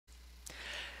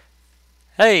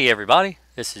Hey everybody,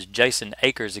 this is Jason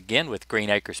Akers again with Green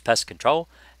Acres Pest Control,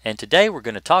 and today we're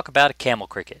going to talk about a camel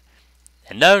cricket.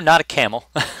 And no, not a camel,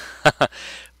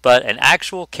 but an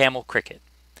actual camel cricket.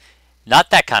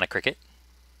 Not that kind of cricket,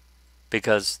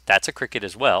 because that's a cricket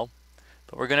as well,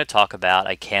 but we're going to talk about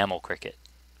a camel cricket,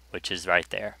 which is right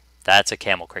there. That's a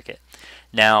camel cricket.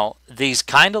 Now, these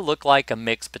kind of look like a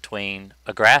mix between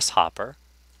a grasshopper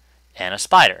and a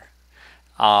spider.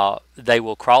 They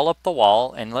will crawl up the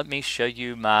wall, and let me show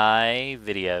you my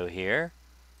video here.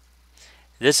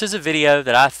 This is a video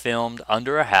that I filmed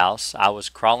under a house. I was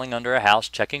crawling under a house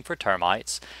checking for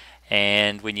termites,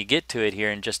 and when you get to it here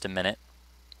in just a minute,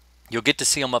 you'll get to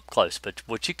see them up close. But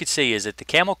what you can see is that the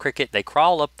camel cricket, they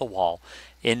crawl up the wall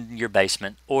in your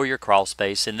basement or your crawl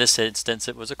space. In this instance,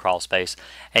 it was a crawl space.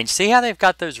 And see how they've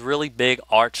got those really big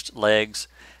arched legs?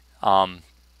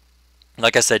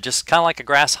 Like I said, just kind of like a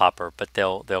grasshopper, but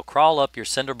they'll crawl up your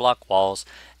cinder block walls.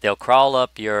 They'll crawl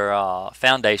up your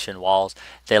foundation walls.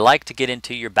 They like to get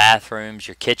into your bathrooms,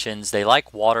 your kitchens. They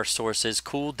like water sources,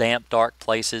 cool, damp, dark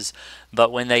places.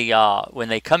 But when they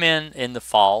come in the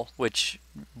fall, which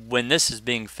when this is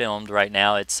being filmed right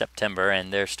now, it's September,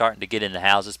 and they're starting to get in the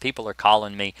houses. People are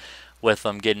calling me with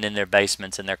them getting in their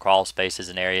basements and their crawl spaces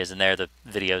and areas, and there the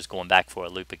video's going back for a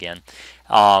loop again.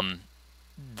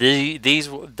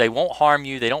 They won't harm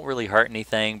you. They don't really hurt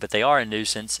anything, but they are a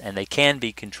nuisance, and they can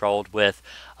be controlled with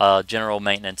a general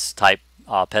maintenance type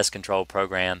pest control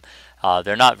program.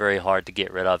 They're not very hard to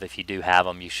get rid of. If you do have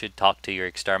them, you should talk to your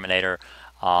exterminator,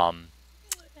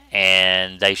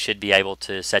 and they should be able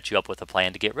to set you up with a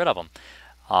plan to get rid of them.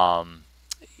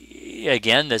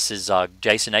 Again, this is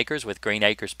Jason Akers with Green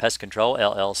Acres Pest Control,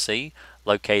 LLC,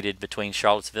 located between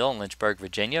Charlottesville and Lynchburg,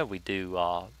 Virginia. We do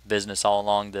business all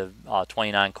along the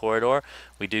 29 corridor.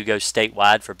 We do go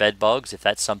statewide for bed bugs. If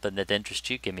that's something that interests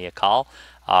you, give me a call.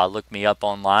 Look me up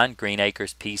online,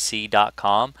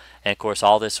 greenacrespc.com. And of course,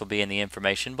 all this will be in the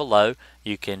information below.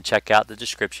 You can check out the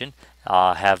description.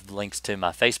 Have links to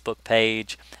my Facebook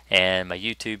page and my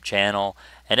YouTube channel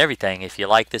and everything. If you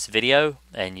like this video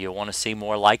and you want to see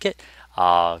more like it,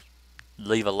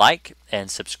 leave a like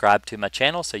and subscribe to my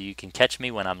channel so you can catch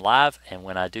me when I'm live and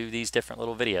when I do these different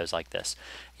little videos like this.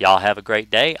 Y'all have a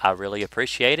great day. I really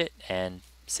appreciate it, and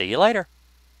see you later.